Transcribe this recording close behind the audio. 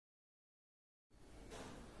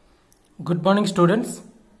Good morning students,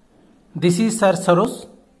 this is Sir Saroj.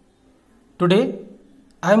 Today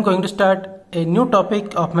I am going to start a new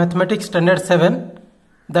topic of Mathematics Standard 7,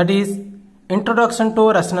 that is Introduction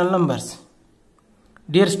to Rational Numbers.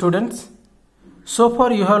 Dear students, so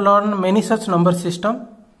far you have learned many such number systems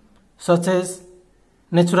such as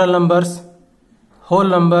natural numbers, whole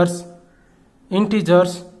numbers,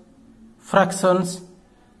 integers, fractions,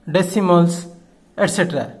 decimals,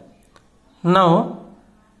 etc. Now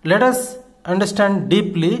let us understand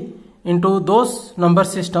deeply into those number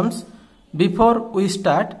systems before we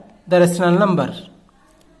start the rational number.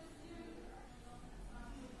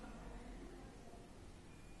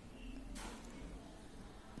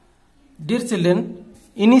 Dear children,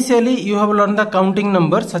 initially you have learned the counting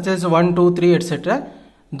numbers such as 1, 2, 3, etc.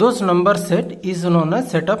 Those number set is known as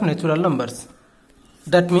set of natural numbers.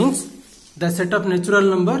 That means the set of natural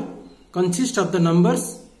number consists of the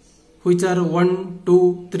numbers which are 1,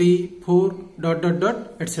 2, 3, 4,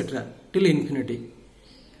 etc. till infinity.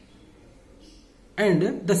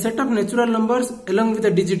 And the set of natural numbers along with the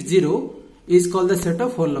digit 0 is called the set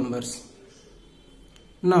of whole numbers.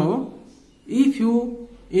 Now, if you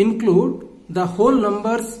include the whole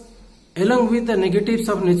numbers along with the negatives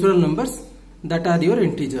of natural numbers, that are your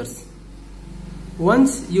integers.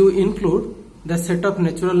 Once you include the set of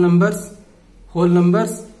natural numbers, whole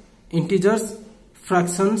numbers, integers,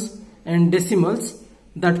 fractions and decimals,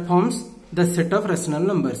 that forms the set of rational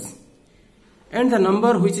numbers. And the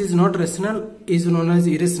number which is not rational is known as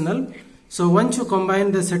irrational. So once you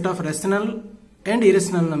combine the set of rational and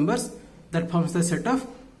irrational numbers, that forms the set of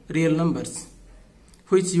real numbers,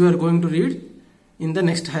 which you are going to read in the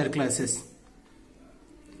next higher classes.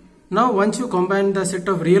 Now once you combine the set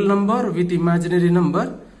of real number with imaginary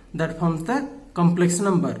number, that forms the complex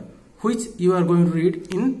number, which you are going to read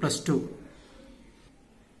in +2.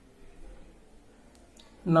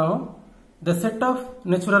 Now the set of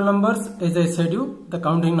natural numbers, as I said you, the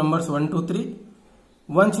counting numbers 1, 2, 3.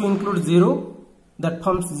 Once you include 0, that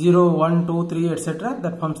forms 0, 1, 2, 3, etc.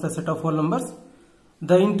 That forms the set of whole numbers.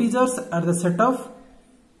 The integers are the set of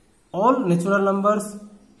all natural numbers,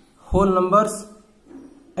 whole numbers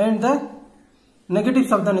and the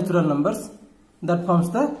negatives of the natural numbers, that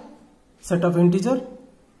forms the set of integer.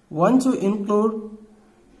 Once you include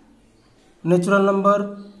natural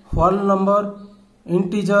number, whole number,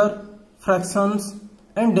 integer, fractions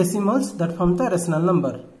and decimals, that form the rational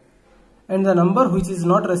number. And the number which is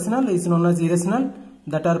not rational is known as irrational,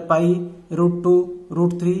 that are pi, √2,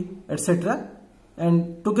 √3, etc.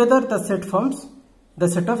 And together the set forms the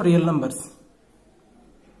set of real numbers.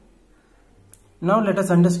 Now let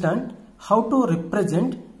us understand how to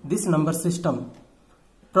represent this number system.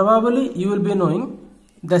 Probably you will be knowing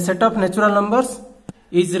the set of natural numbers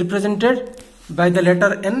is represented by the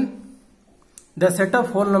letter n. The set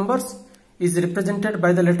of whole numbers is represented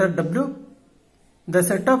by the letter W. The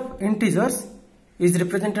set of integers is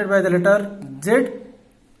represented by the letter Z.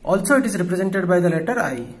 Also it is represented by the letter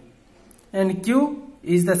I. And Q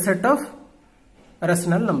is the set of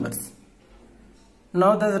rational numbers.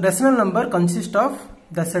 Now the rational number consists of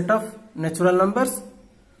the set of natural numbers,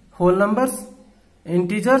 whole numbers,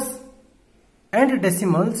 integers and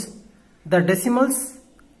decimals. The decimals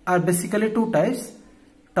are basically two types: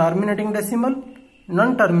 terminating decimal,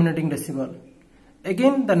 non-terminating decimal.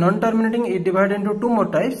 Again, the non-terminating is divided into two more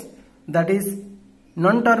types, that is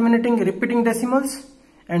non-terminating repeating decimals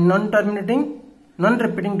and non-terminating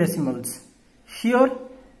non-repeating decimals. Here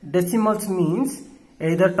decimals means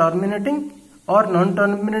either terminating or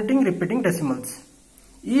non-terminating repeating decimals.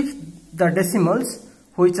 If the decimals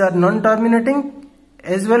which are non-terminating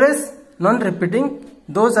as well as non-repeating,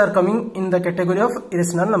 those are coming in the category of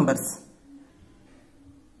irrational numbers.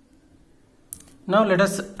 Now let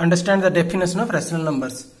us understand the definition of rational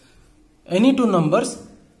numbers. Any two numbers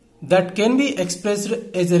that can be expressed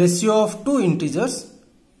as a ratio of two integers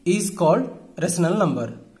is called rational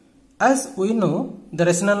number. As we know, the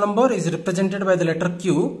rational number is represented by the letter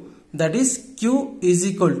Q, that is Q is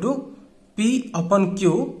equal to P upon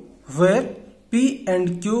Q, where P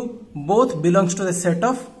and Q both belongs to the set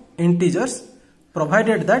of integers,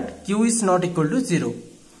 provided that Q is not equal to 0.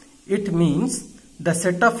 It means the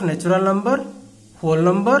set of natural number, whole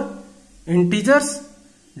number, integers,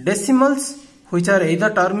 decimals which are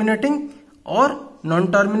either terminating or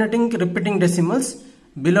non-terminating repeating decimals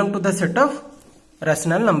belong to the set of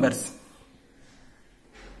rational numbers.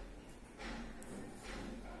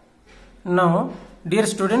 Now dear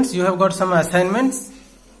students, you have got some assignments,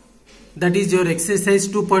 that is your exercise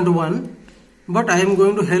 2.1, but I am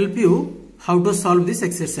going to help you how to solve this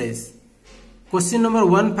exercise. Question number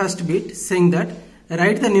 1, first bit, saying that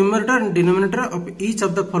write the numerator and denominator of each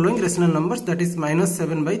of the following rational numbers, that is minus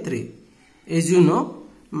 7 by 3. As you know,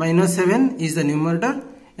 minus 7 is the numerator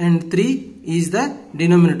and 3 is the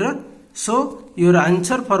denominator. So your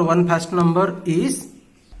answer for one first number is,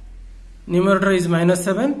 numerator is minus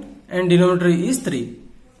 7 and denominator is 3.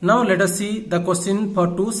 Now let us see the question for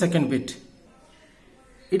 2 second bit.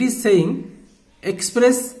 It is saying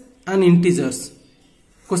express an integers.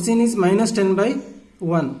 Question is minus 10 by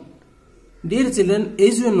 1. Dear children,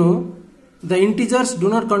 as you know, the integers do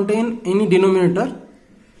not contain any denominator.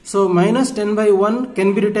 So minus 10 by 1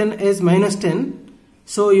 can be written as minus 10.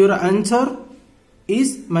 So your answer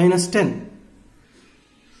is minus 10.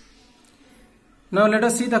 Now let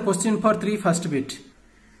us see the question for 3 first bit.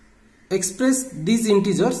 Express these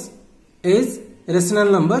integers as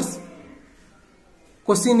rational numbers.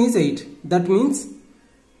 Question is 8. That means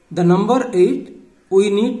the number 8 we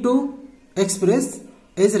need to express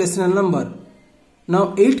as rational number.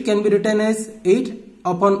 Now 8 can be written as 8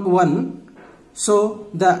 upon 1. So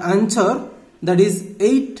the answer, that is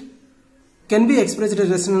 8, can be expressed as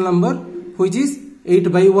a rational number, which is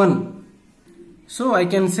 8 by 1. So I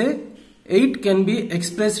can say 8 can be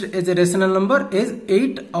expressed as a rational number as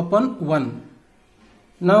 8 upon 1.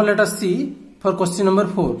 Now let us see for question number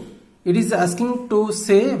 4. It is asking to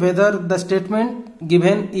say whether the statement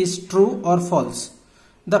given is true or false.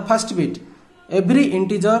 The first bit, every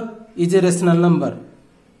integer is a rational number.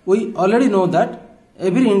 We already know that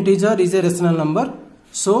every integer is a rational number,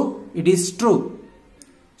 so it is true.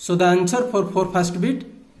 So the answer for first bit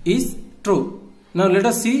is true. Now let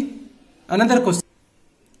us see another question.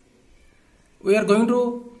 We are going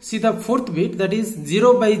to see the fourth bit, that is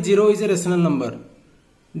 0 by 0 is a rational number.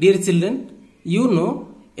 Dear children, you know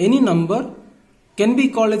any number can be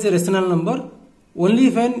called as a rational number only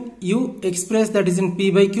when you express that is in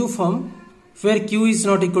p by q form, where q is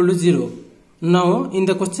not equal to 0. Now in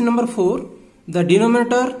the question number 4, the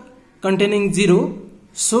denominator containing 0,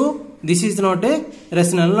 so this is not a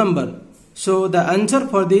rational number. So the answer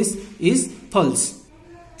for this is false.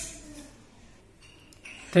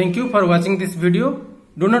 Thank you for watching this video.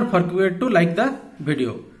 Do not forget to like the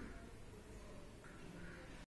video.